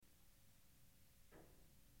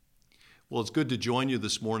Well, it's good to join you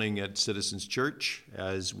this morning at Citizens Church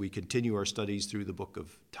as we continue our studies through the book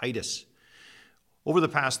of Titus. Over the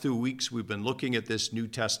past 2 weeks, we've been looking at this New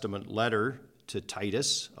Testament letter to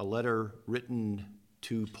Titus, a letter written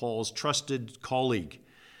to Paul's trusted colleague,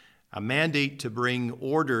 a mandate to bring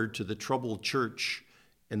order to the troubled church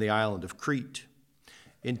in the island of Crete.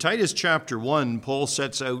 In Titus chapter 1, Paul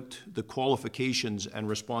sets out the qualifications and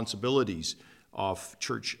responsibilities of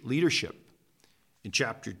church leadership. In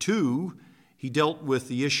chapter 2, he dealt with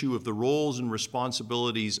the issue of the roles and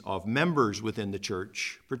responsibilities of members within the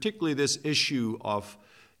church, particularly this issue of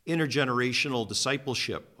intergenerational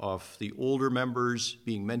discipleship, of the older members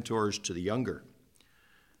being mentors to the younger.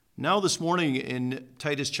 Now this morning in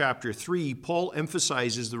Titus chapter 3, Paul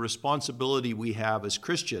emphasizes the responsibility we have as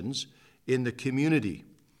Christians in the community.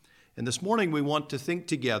 And this morning we want to think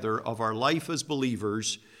together of our life as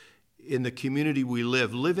believers in the community we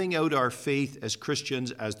live, living out our faith as Christians,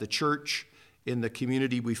 as the church in the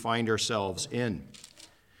community we find ourselves in.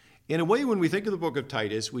 In a way, when we think of the book of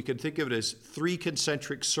Titus, we can think of it as three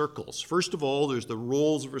concentric circles. First of all, there's the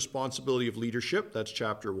roles of responsibility of leadership. That's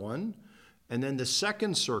chapter 1. And then the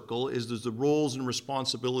second circle is there's the roles and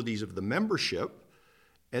responsibilities of the membership.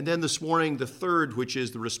 And then this morning, the third, which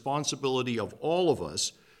is the responsibility of all of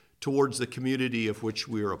us towards the community of which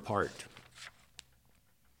we are a part.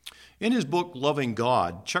 In his book, Loving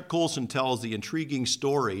God, Chuck Colson tells the intriguing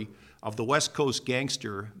story of the West Coast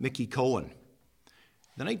gangster Mickey Cohen.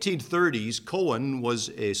 In the 1930s, Cohen was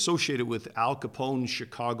associated with Al Capone's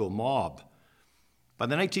Chicago mob. By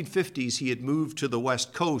the 1950s, he had moved to the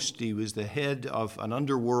West Coast. He was the head of an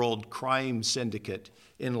underworld crime syndicate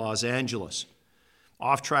in Los Angeles.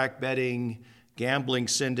 Off-track betting, gambling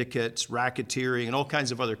syndicates, racketeering, and all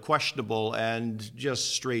kinds of other questionable and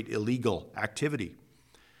just straight illegal activity.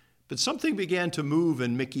 But something began to move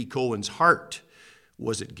in Mickey Cohen's heart.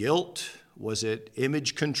 Was it guilt? Was it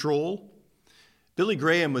image control? Billy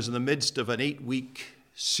Graham was in the midst of an 8-week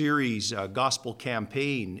series, gospel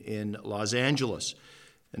campaign in Los Angeles,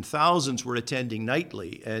 and thousands were attending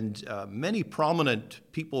nightly, and many prominent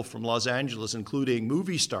people from Los Angeles, including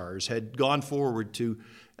movie stars, had gone forward to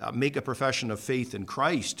make a profession of faith in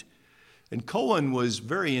Christ. And Cohen was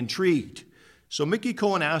very intrigued. So Mickey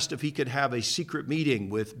Cohen asked if he could have a secret meeting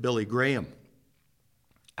with Billy Graham.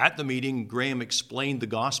 At the meeting, Graham explained the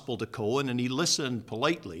gospel to Cohen, and he listened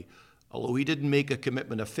politely, although he didn't make a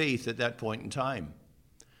commitment of faith at that point in time.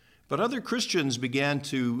 But other Christians began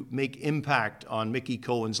to make impact on Mickey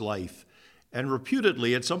Cohen's life, and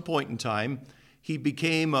reputedly, at some point in time, he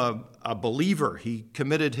became a believer. He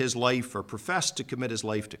committed his life, or professed to commit his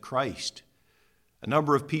life to Christ. A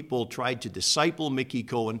number of people tried to disciple Mickey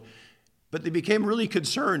Cohen, but they became really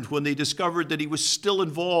concerned when they discovered that he was still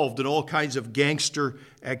involved in all kinds of gangster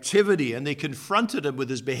activity, and they confronted him with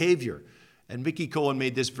his behavior. And Mickey Cohen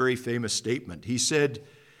made this very famous statement. He said,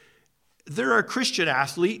 "There are Christian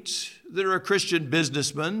athletes, there are Christian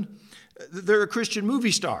businessmen, there are Christian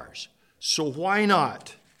movie stars. So why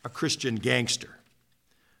not a Christian gangster?"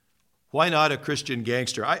 Why not a Christian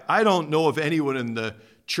gangster? I don't know if anyone in the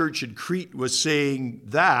church in Crete was saying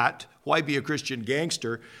that. Why be a Christian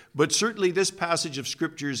gangster? But certainly this passage of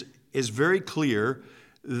scriptures is very clear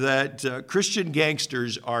that Christian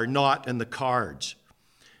gangsters are not in the cards.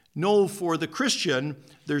 No, for the Christian,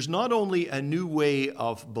 there's not only a new way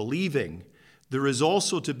of believing, there is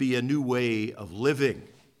also to be a new way of living.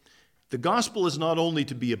 The gospel is not only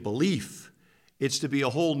to be a belief, it's to be a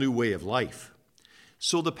whole new way of life.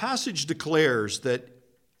 So the passage declares that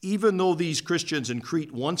even though these Christians in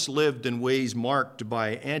Crete once lived in ways marked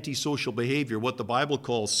by antisocial behavior, what the Bible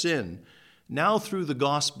calls sin, now through the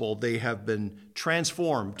gospel they have been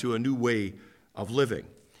transformed to a new way of living.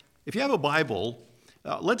 If you have a Bible,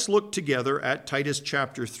 let's look together at Titus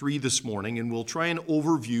chapter 3 this morning, and we'll try and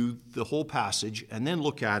overview the whole passage and then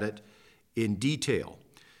look at it in detail.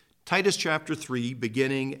 Titus chapter 3,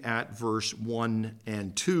 beginning at verse 1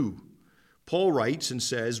 and 2. Paul writes and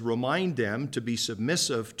says, "Remind them to be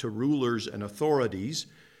submissive to rulers and authorities,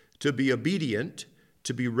 to be obedient,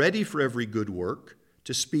 to be ready for every good work,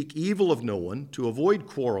 to speak evil of no one, to avoid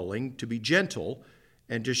quarreling, to be gentle,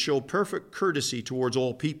 and to show perfect courtesy towards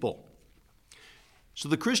all people." So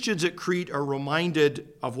the Christians at Crete are reminded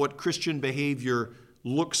of what Christian behavior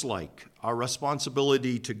looks like, our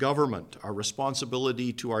responsibility to government, our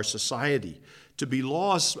responsibility to our society, to be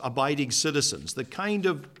law-abiding citizens, the kind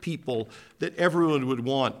of people that everyone would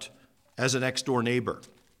want as a next-door neighbor.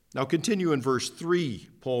 Now continue in verse 3,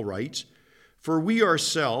 Paul writes, "For we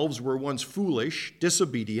ourselves were once foolish,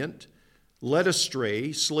 disobedient, led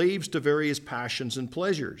astray, slaves to various passions and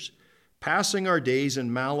pleasures, passing our days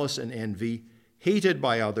in malice and envy, hated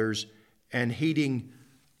by others, and hating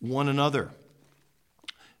one another.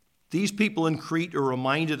 These people in Crete are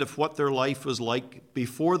reminded of what their life was like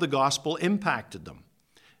before the gospel impacted them.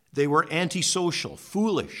 They were antisocial,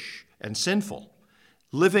 foolish, and sinful,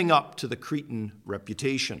 living up to the Cretan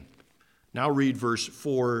reputation. Now read verse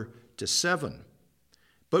 4 to 7.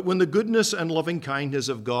 But when the goodness and loving kindness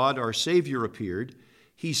of God, our Savior, appeared,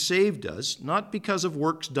 he saved us, not because of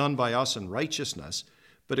works done by us in righteousness,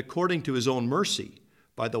 but according to his own mercy,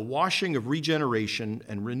 by the washing of regeneration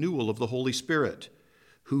and renewal of the Holy Spirit,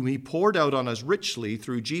 whom he poured out on us richly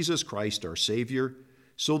through Jesus Christ our Savior,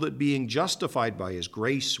 so that being justified by his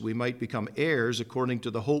grace, we might become heirs according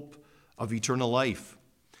to the hope of eternal life.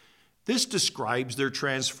 This describes their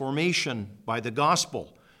transformation by the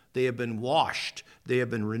gospel. They have been washed, they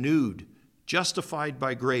have been renewed, justified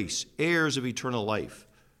by grace, heirs of eternal life,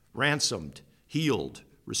 ransomed, healed,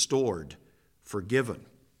 restored, forgiven.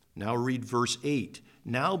 Now read verse 8.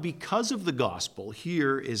 Now because of the gospel,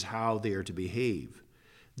 here is how they are to behave.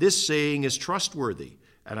 This saying is trustworthy,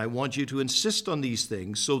 and I want you to insist on these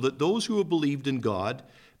things so that those who have believed in God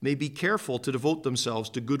may be careful to devote themselves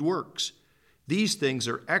to good works. These things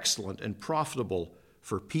are excellent and profitable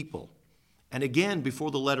for people. And again,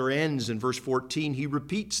 before the letter ends in verse 14, he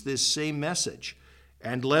repeats this same message.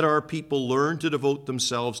 And let our people learn to devote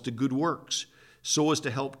themselves to good works, so as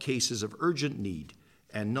to help cases of urgent need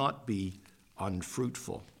and not be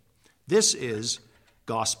unfruitful. This is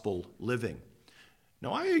gospel living.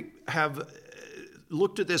 Now, I have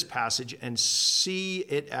looked at this passage and see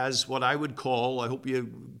it as what I would call, I hope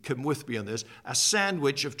you come with me on this, a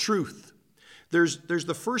sandwich of truth. There's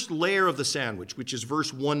the first layer of the sandwich, which is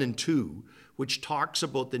verse 1 and 2, which talks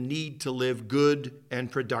about the need to live good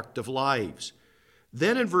and productive lives.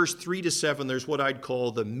 Then in verse 3 to 7, there's what I'd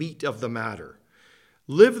call the meat of the matter.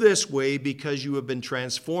 Live this way because you have been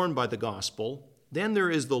transformed by the gospel. Then there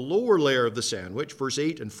is the lower layer of the sandwich, verse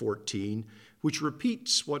 8 and 14, which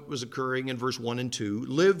repeats what was occurring in verse 1 and 2.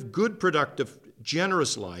 Live good, productive,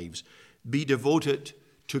 generous lives. Be devoted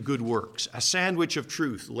to good works. A sandwich of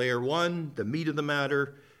truth. Layer 1, the meat of the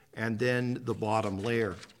matter, and then the bottom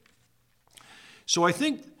layer. So I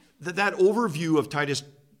think that overview of Titus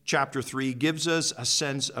chapter 3 gives us a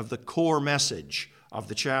sense of the core message of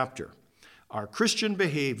the chapter. Our Christian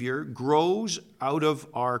behavior grows out of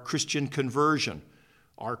our Christian conversion.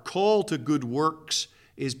 Our call to good works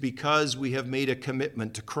is because we have made a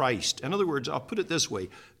commitment to Christ. In other words, I'll put it this way,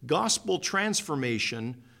 gospel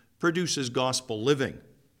transformation produces gospel living.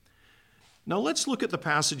 Now let's look at the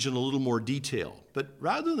passage in a little more detail, but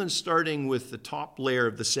rather than starting with the top layer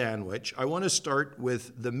of the sandwich, I want to start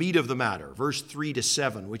with the meat of the matter, verse 3 to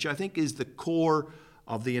 7, which I think is the core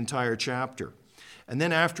of the entire chapter. And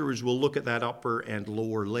then afterwards we'll look at that upper and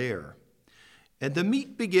lower layer. And the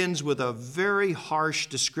meat begins with a very harsh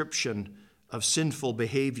description of sinful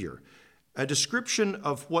behavior, a description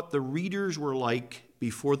of what the readers were like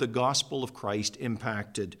before the gospel of Christ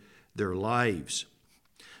impacted their lives.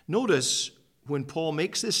 Notice when Paul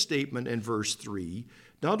makes this statement in verse 3,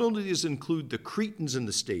 not only does he include the Cretans in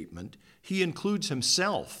the statement, he includes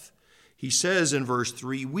himself. He says in verse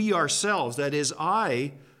 3, we ourselves, that is,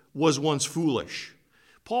 I was once foolish.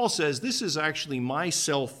 Paul says this is actually my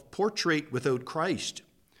self-portrait without Christ.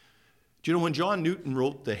 Do you know when John Newton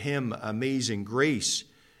wrote the hymn Amazing Grace,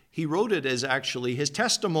 he wrote it as actually his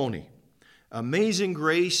testimony. Amazing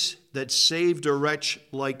grace that saved a wretch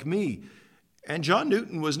like me. And John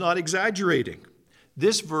Newton was not exaggerating.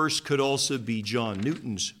 This verse could also be John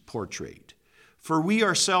Newton's portrait. For we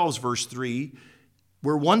ourselves, verse 3,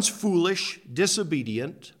 were once foolish,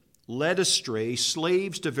 disobedient, led astray,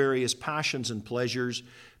 slaves to various passions and pleasures,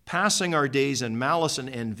 passing our days in malice and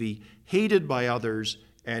envy, hated by others,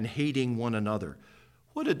 and hating one another.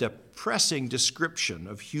 What a depressing description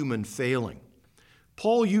of human failing.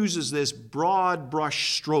 Paul uses this broad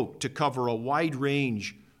brush stroke to cover a wide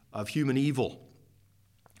range of human evil.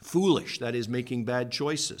 Foolish, that is, making bad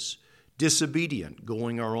choices. Disobedient,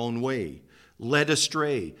 going our own way. Led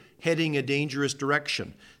astray, heading a dangerous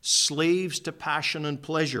direction. Slaves to passion and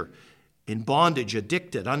pleasure. In bondage,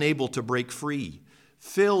 addicted, unable to break free.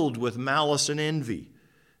 Filled with malice and envy.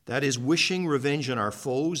 That is, wishing revenge on our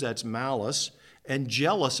foes, that's malice. And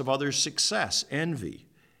jealous of others' success, envy.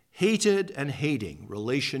 Hated and hating,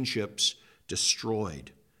 relationships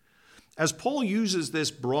destroyed. As Paul uses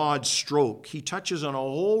this broad stroke, he touches on a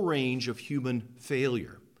whole range of human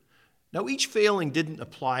failure. Now, each failing didn't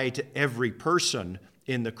apply to every person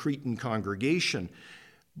in the Cretan congregation,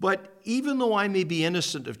 but even though I may be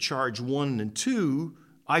innocent of charge 1 and 2,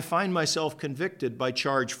 I find myself convicted by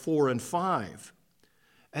charge 4 and 5.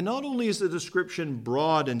 And not only is the description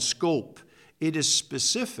broad in scope, it is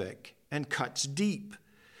specific and cuts deep.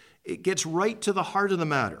 It gets right to the heart of the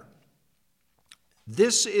matter.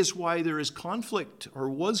 This is why there is conflict, or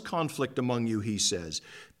was conflict among you, he says,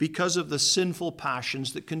 because of the sinful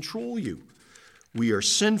passions that control you. We are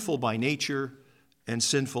sinful by nature and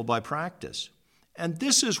sinful by practice. And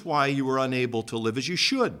this is why you are unable to live as you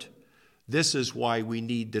should. This is why we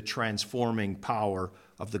need the transforming power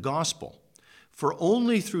of the gospel. For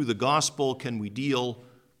only through the gospel can we deal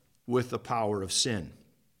with the power of sin.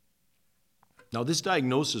 Now, this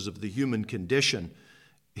diagnosis of the human condition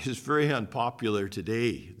is very unpopular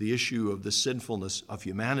today, the issue of the sinfulness of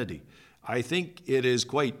humanity. I think it is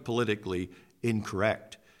quite politically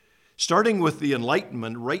incorrect. Starting with the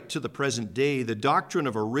Enlightenment right to the present day, the doctrine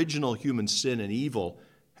of original human sin and evil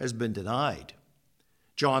has been denied.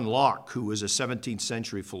 John Locke, who was a 17th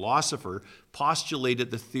century philosopher, postulated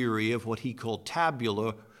the theory of what he called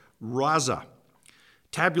tabula rasa.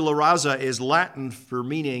 Tabula rasa is Latin for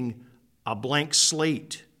meaning a blank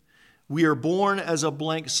slate. We are born as a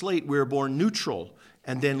blank slate. We are born neutral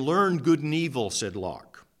and then learn good and evil, said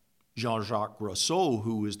Locke. Jean-Jacques Rousseau,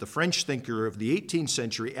 who was the French thinker of the 18th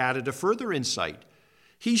century, added a further insight.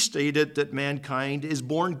 He stated that mankind is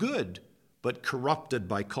born good, but corrupted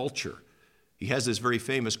by culture. He has this very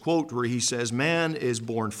famous quote where he says, "Man is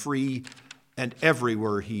born free, and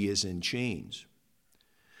everywhere he is in chains."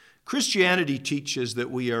 Christianity teaches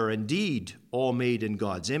that we are indeed all made in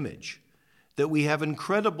God's image, that we have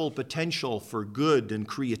incredible potential for good and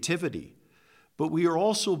creativity, but we are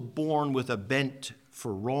also born with a bent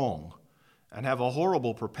for wrong and have a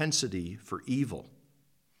horrible propensity for evil.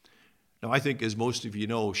 Now, I think, as most of you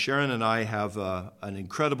know, Sharon and I have an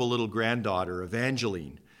incredible little granddaughter,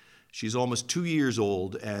 Evangeline. She's almost 2 years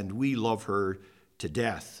old, and we love her to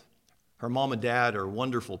death. Her mom and dad are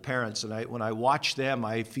wonderful parents, and when I watch them,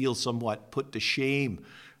 I feel somewhat put to shame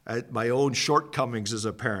at my own shortcomings as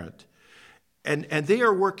a parent. And they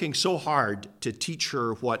are working so hard to teach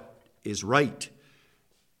her what is right.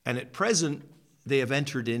 And at present, they have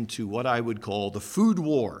entered into what I would call the food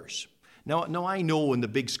wars. Now I know in the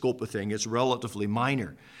big scope of things, it's relatively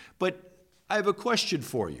minor, but I have a question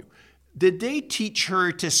for you. Did they teach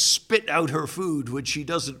her to spit out her food when she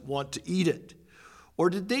doesn't want to eat it? Or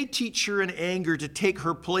did they teach her in anger to take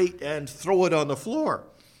her plate and throw it on the floor?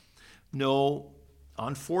 No,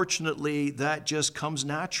 unfortunately, that just comes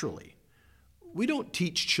naturally. We don't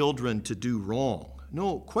teach children to do wrong.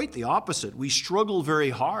 No, quite the opposite. We struggle very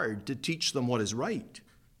hard to teach them what is right.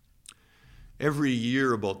 Every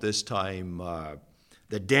year about this time,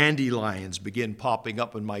 the dandelions begin popping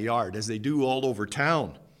up in my yard, as they do all over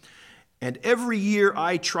town. And every year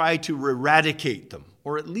I try to eradicate them,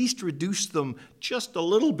 or at least reduce them just a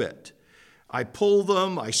little bit. I pull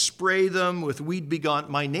them, I spray them with Weed Begont.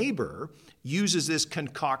 My neighbor uses this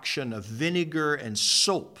concoction of vinegar and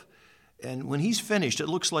soap. And when he's finished, it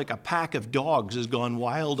looks like a pack of dogs has gone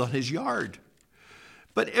wild on his yard.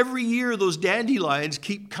 But every year, those dandelions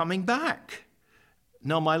keep coming back.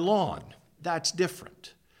 Now, my lawn, that's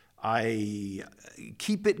different. To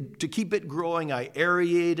keep it growing, I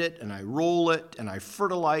aerate it, and I roll it, and I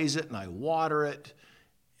fertilize it, and I water it,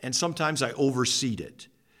 and sometimes I overseed it.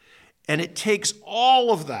 And it takes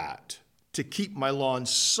all of that to keep my lawn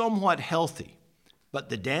somewhat healthy. But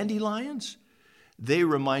the dandelions, they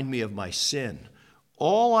remind me of my sin.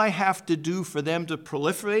 All I have to do for them to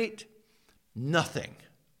proliferate, nothing.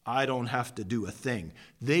 I don't have to do a thing.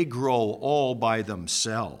 They grow all by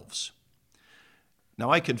themselves. Now,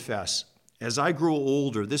 I confess, as I grow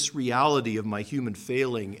older, this reality of my human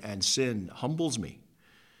failing and sin humbles me.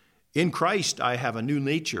 In Christ, I have a new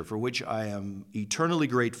nature for which I am eternally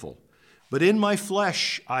grateful. But in my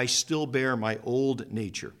flesh, I still bear my old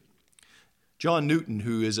nature. John Newton,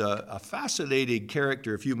 who is a fascinating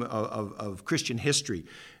character of Christian history,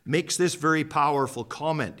 makes this very powerful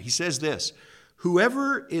comment. He says this: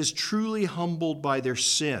 "Whoever is truly humbled by their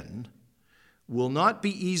sin will not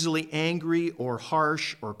be easily angry or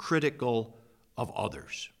harsh or critical of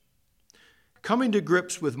others." Coming to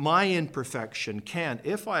grips with my imperfection can,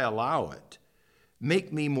 if I allow it,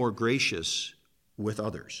 make me more gracious with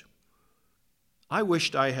others. I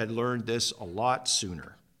wished I had learned this a lot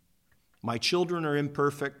sooner. My children are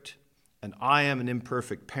imperfect, and I am an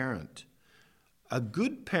imperfect parent. A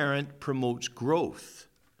good parent promotes growth.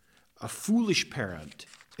 A foolish parent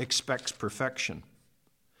expects perfection.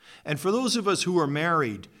 And for those of us who are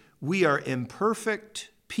married, we are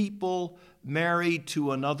imperfect people married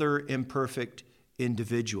to another imperfect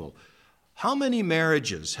individual. How many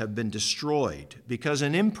marriages have been destroyed because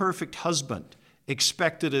an imperfect husband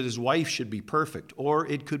expected that his wife should be perfect, or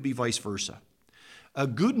it could be vice versa? A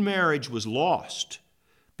good marriage was lost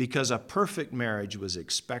because a perfect marriage was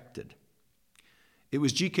expected. It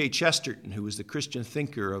was G.K. Chesterton, who was the Christian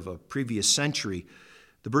thinker of a previous century,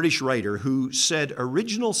 the British writer, who said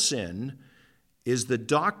original sin is the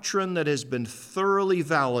doctrine that has been thoroughly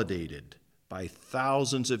validated by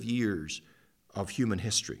thousands of years of human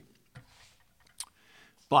history.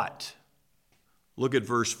 But look at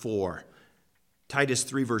verse 4. Titus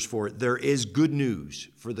 3, verse 4. There is good news,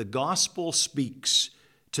 for the gospel speaks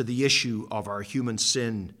to the issue of our human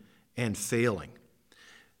sin and failing.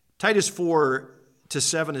 Titus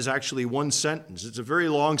 4-7 is actually one sentence. It's a very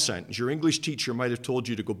long sentence. Your English teacher might have told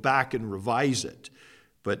you to go back and revise it.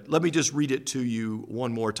 But let me just read it to you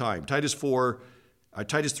one more time. Titus 3,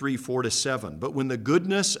 4-7. But when the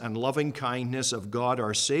goodness and loving kindness of God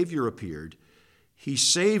our Savior appeared, he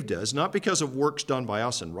saved us, not because of works done by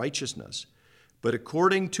us in righteousness, but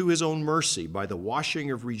according to his own mercy, by the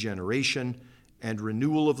washing of regeneration and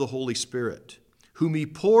renewal of the Holy Spirit, whom he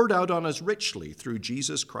poured out on us richly through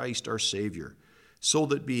Jesus Christ our Savior, so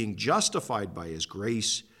that being justified by his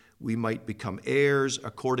grace, we might become heirs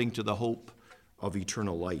according to the hope of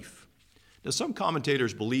eternal life. Now, some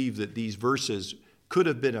commentators believe that these verses could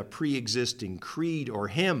have been a pre-existing creed or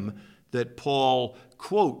hymn that Paul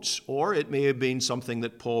quotes, or it may have been something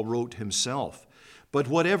that Paul wrote himself. But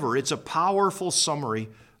whatever, it's a powerful summary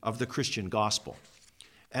of the Christian gospel.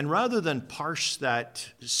 And rather than parse that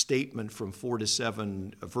statement from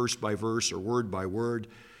 4-7, verse by verse or word by word,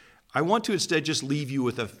 I want to instead just leave you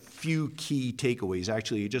with a few key takeaways,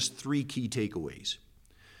 actually just 3 key takeaways.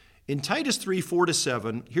 In Titus 3,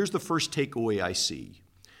 4-7, here's the first takeaway I see.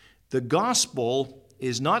 The gospel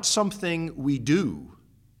is not something we do.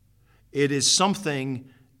 It is something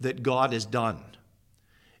that God has done.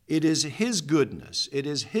 It is his goodness. It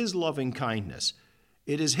is his loving kindness.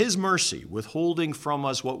 It is his mercy, withholding from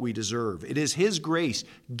us what we deserve. It is his grace,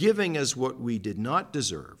 giving us what we did not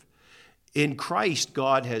deserve. In Christ,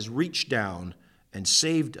 God has reached down and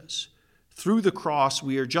saved us. Through the cross,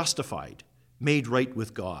 we are justified, made right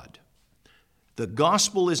with God. The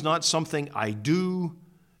gospel is not something I do.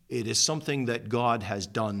 It is something that God has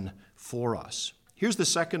done for us. Here's the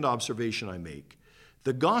second observation I make.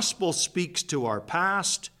 The gospel speaks to our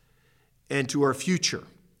past and to our future.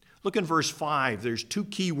 Look in verse 5. There's 2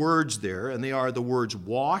 key words there, and they are the words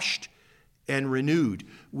washed and renewed.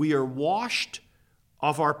 We are washed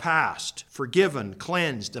of our past, forgiven,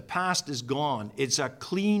 cleansed. The past is gone. It's a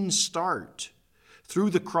clean start.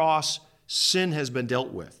 Through the cross, sin has been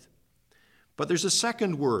dealt with. But there's a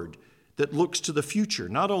second word that looks to the future.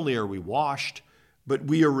 Not only are we washed, but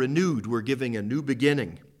we are renewed. We're giving a new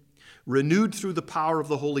beginning. Renewed through the power of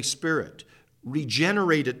the Holy Spirit.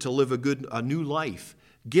 Regenerated to live a new life.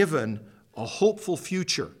 Given a hopeful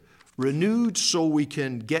future. Renewed so we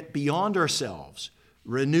can get beyond ourselves.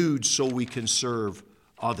 Renewed so we can serve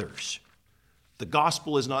others. The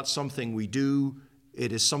gospel is not something we do.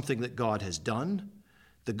 It is something that God has done.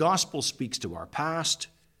 The gospel speaks to our past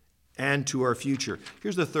and to our future.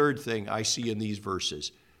 Here's the third thing I see in these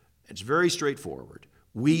verses. It's very straightforward.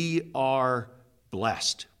 We are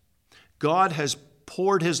blessed. God has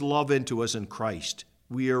poured his love into us in Christ.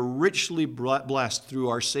 We are richly blessed through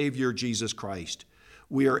our Savior, Jesus Christ.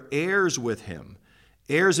 We are heirs with him,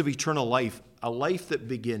 heirs of eternal life, a life that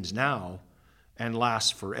begins now and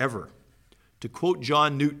lasts forever. To quote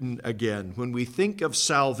John Newton again, when we think of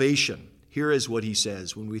salvation, here is what he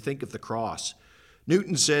says when we think of the cross.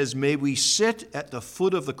 Newton says, may we sit at the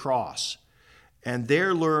foot of the cross and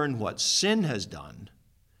there learn what sin has done,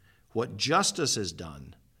 what justice has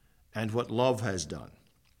done, and what love has done.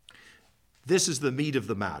 This is the meat of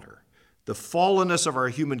the matter. The fallenness of our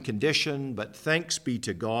human condition, but thanks be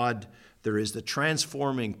to God, there is the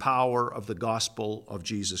transforming power of the gospel of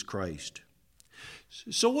Jesus Christ.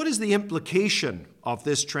 So what is the implication of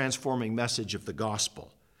this transforming message of the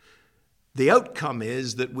gospel? The outcome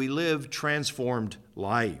is that we live transformed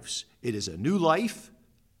lives. It is a new life,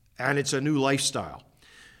 and it's a new lifestyle.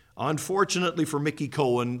 Unfortunately for Mickey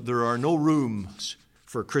Cohen, there are no rooms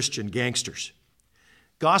for Christian gangsters.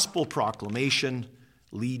 Gospel proclamation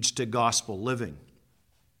leads to gospel living.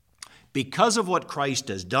 Because of what Christ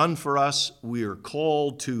has done for us, we are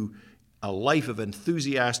called to a life of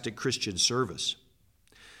enthusiastic Christian service.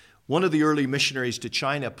 One of the early missionaries to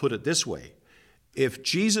China put it this way: if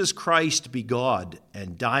Jesus Christ be God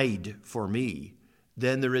and died for me,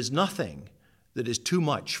 then there is nothing that is too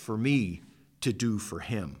much for me to do for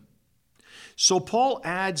him. So Paul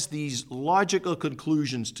adds these logical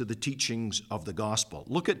conclusions to the teachings of the gospel.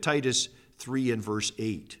 Look at Titus 3 and verse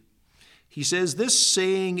 8. He says, this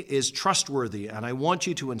saying is trustworthy, and I want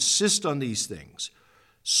you to insist on these things,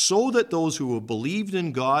 so that those who have believed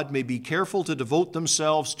in God may be careful to devote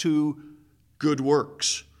themselves to good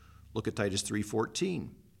works. Look at Titus 3:14.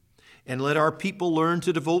 And let our people learn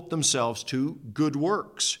to devote themselves to good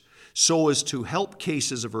works, so as to help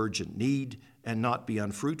cases of urgent need and not be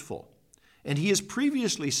unfruitful. And he has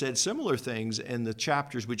previously said similar things in the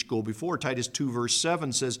chapters which go before. Titus 2 verse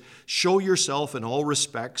 7 says, show yourself in all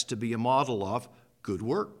respects to be a model of good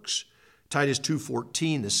works. Titus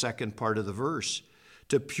 2:14, the second part of the verse,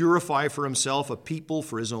 to purify for himself a people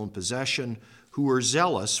for his own possession who are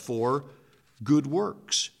zealous for good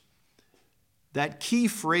works. That key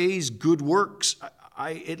phrase, good works,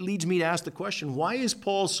 it leads me to ask the question, why is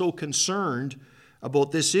Paul so concerned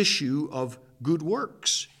about this issue of good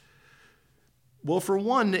works? Well, for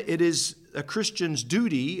one, it is a Christian's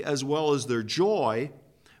duty as well as their joy,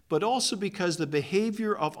 but also because the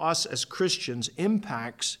behavior of us as Christians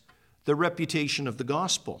impacts the reputation of the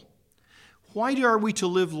gospel. Why are we to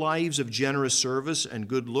live lives of generous service and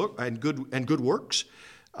good works?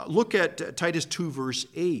 Look at Titus 2 verse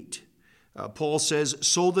 8. Paul says,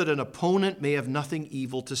 so that an opponent may have nothing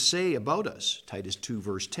evil to say about us. Titus 2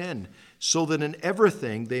 verse 10. So that in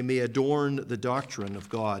everything they may adorn the doctrine of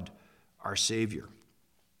God, our Savior.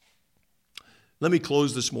 Let me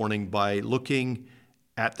close this morning by looking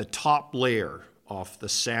at the top layer of the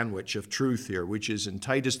sandwich of truth here, which is in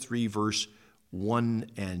Titus 3 verse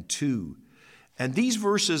 1 and 2. And these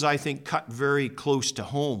verses, I think, cut very close to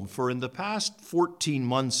home, for in the past 14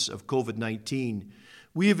 months of COVID-19,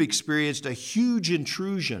 we have experienced a huge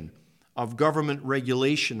intrusion of government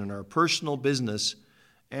regulation in our personal business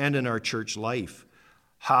and in our church life.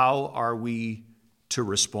 How are we to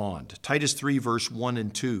respond? Titus 3 verse 1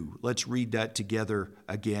 and 2. Let's read that together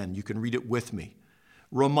again. You can read it with me.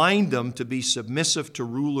 Remind them to be submissive to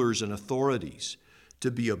rulers and authorities,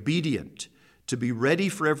 to be obedient, to be ready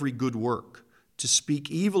for every good work, to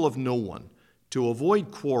speak evil of no one, to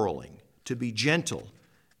avoid quarreling, to be gentle,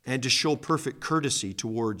 and to show perfect courtesy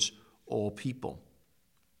towards all people.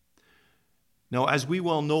 Now, as we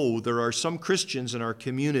well know, there are some Christians in our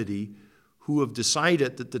community who have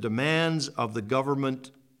decided that the demands of the government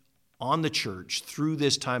on the church through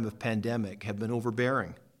this time of pandemic have been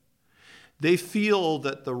overbearing. They feel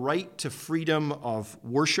that the right to freedom of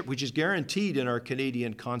worship, which is guaranteed in our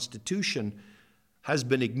Canadian Constitution, has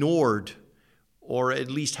been ignored, or at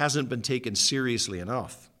least hasn't been taken seriously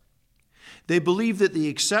enough. They believe that the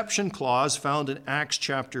exception clause found in Acts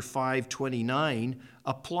chapter 5:29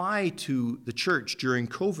 apply to the church during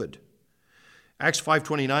COVID. Acts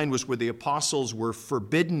 5:29 was where the apostles were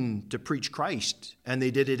forbidden to preach Christ, and they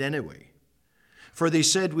did it anyway. For they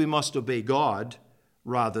said we must obey God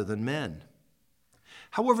rather than men.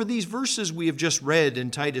 However, these verses we have just read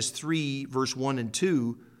in Titus 3, verse 1 and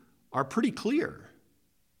 2 are pretty clear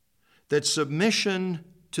that submission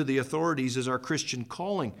to the authorities is our Christian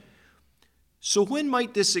calling. So when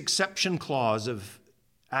might this exception clause of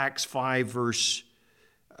Acts 5, verse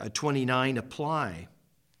 29 apply?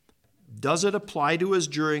 Does it apply to us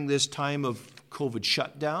during this time of COVID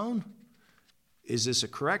shutdown? Is this a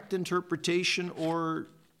correct interpretation, or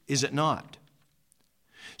is it not?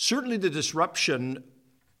 Certainly the disruption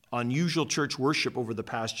on usual church worship over the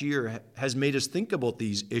past year has made us think about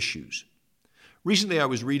these issues. Recently I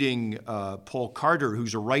was reading Paul Carter,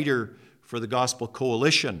 who's a writer for the Gospel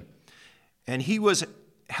Coalition, and he was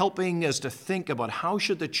helping us to think about how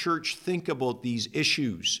should the church think about these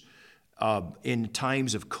issues in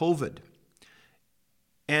times of COVID.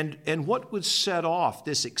 And what would set off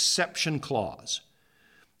this exception clause?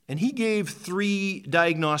 And he gave 3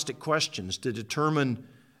 diagnostic questions to determine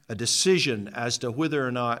a decision as to whether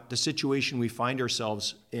or not the situation we find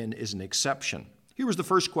ourselves in is an exception. Here was the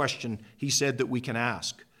first question he said that we can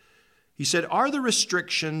ask. He said, are the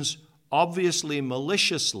restrictions obviously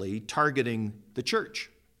maliciously targeting the church?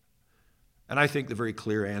 And I think the very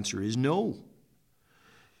clear answer is no.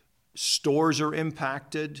 Stores are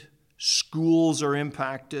impacted, schools are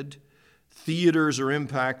impacted, theaters are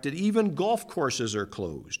impacted, even golf courses are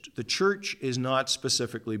closed. The church is not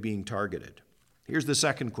specifically being targeted. Here's the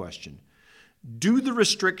second question. Do the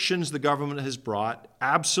restrictions the government has brought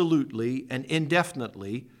absolutely and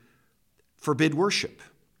indefinitely forbid worship?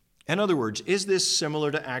 In other words, is this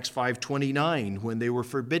similar to Acts 5:29 when they were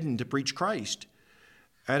forbidden to preach Christ?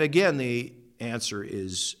 And again, the answer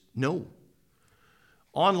is no.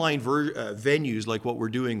 Online venues like what we're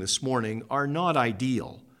doing this morning are not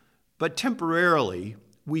ideal, but temporarily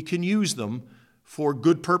we can use them for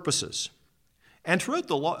good purposes. And throughout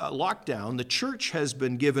the lockdown, the church has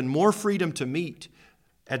been given more freedom to meet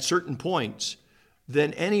at certain points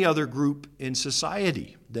than any other group in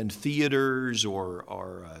society, than theaters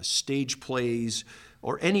or stage plays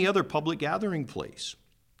or any other public gathering place.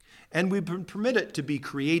 And we've been permitted to be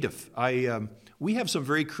creative. We have some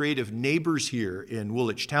very creative neighbors here in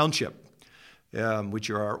Woolwich Township, which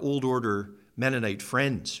are our Old Order Mennonite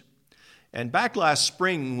friends. And back last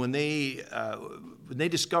spring, when they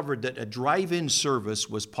discovered that a drive-in service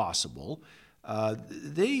was possible,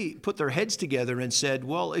 they put their heads together and said,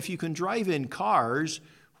 well, if you can drive in cars,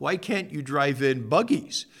 why can't you drive in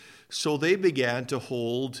buggies? So they began to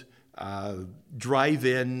hold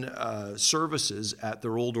drive-in services at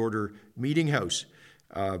their Old Order meeting house.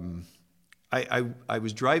 I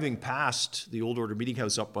was driving past the Old Order meeting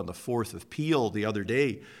house up on the 4th of Peel the other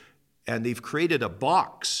day, and they've created a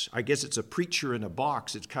box. I guess it's a preacher in a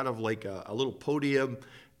box. It's kind of like a little podium,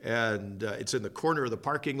 and it's in the corner of the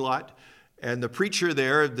parking lot. And the preacher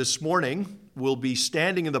there this morning will be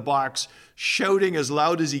standing in the box shouting as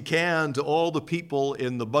loud as he can to all the people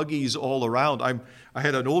in the buggies all around. I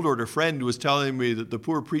had an Old Order friend who was telling me that the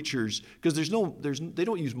poor preachers, because they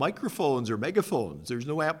don't use microphones or megaphones. There's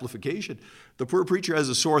no amplification. The poor preacher has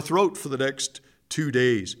a sore throat for the next 2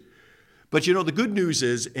 days. But you know, the good news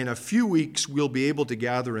is in a few weeks we'll be able to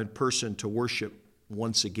gather in person to worship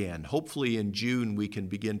once again. Hopefully in June we can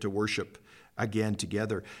begin to worship again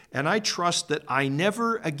together. And I trust that I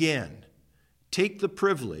never again take the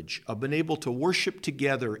privilege of being able to worship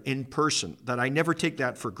together in person, that I never take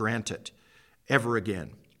that for granted ever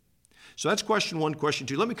again. So that's question one. Question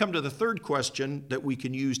two. Let me come to the third question that we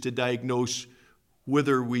can use to diagnose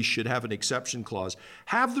whether we should have an exception clause.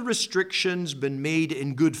 Have the restrictions been made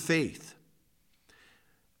in good faith?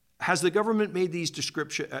 Has the government made these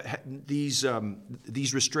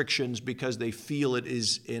restrictions because they feel it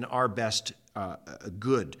is in our best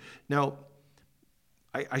good? Now,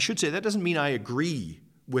 I should say that doesn't mean I agree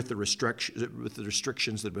with the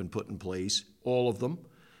restrictions that have been put in place, all of them,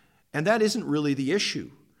 and that isn't really the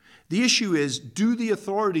issue. The issue is, do the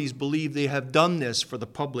authorities believe they have done this for the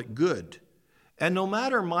public good? And no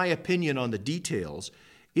matter my opinion on the details,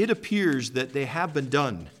 it appears that they have been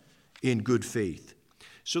done in good faith.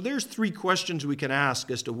 So there's three questions we can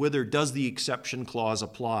ask as to whether does the exception clause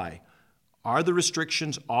apply. Are the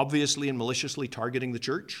restrictions obviously and maliciously targeting the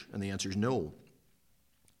church? And the answer is no.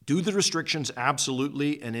 Do the restrictions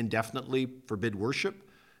absolutely and indefinitely forbid worship?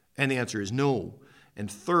 And the answer is no. And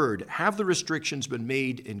third, have the restrictions been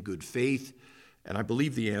made in good faith? And I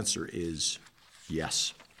believe the answer is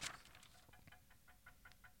yes.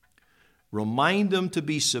 Remind them to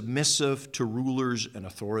be submissive to rulers and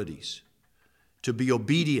authorities, to be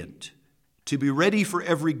obedient, to be ready for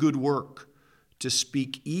every good work, to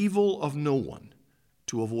speak evil of no one,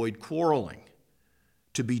 to avoid quarreling,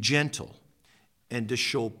 to be gentle, and to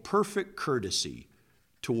show perfect courtesy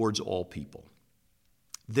towards all people.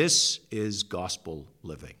 This is gospel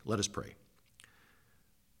living. Let us pray.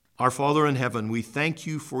 Our Father in heaven, we thank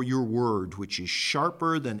you for your word, which is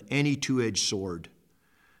sharper than any two-edged sword,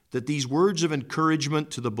 that these words of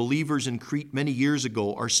encouragement to the believers in Crete many years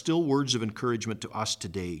ago are still words of encouragement to us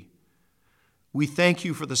today. We thank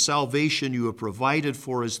you for the salvation you have provided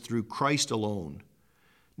for us through Christ alone.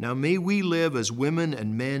 Now may we live as women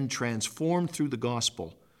and men transformed through the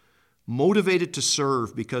gospel, motivated to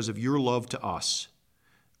serve because of your love to us.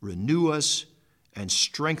 Renew us and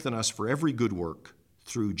strengthen us for every good work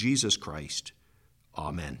through Jesus Christ.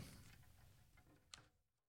 Amen.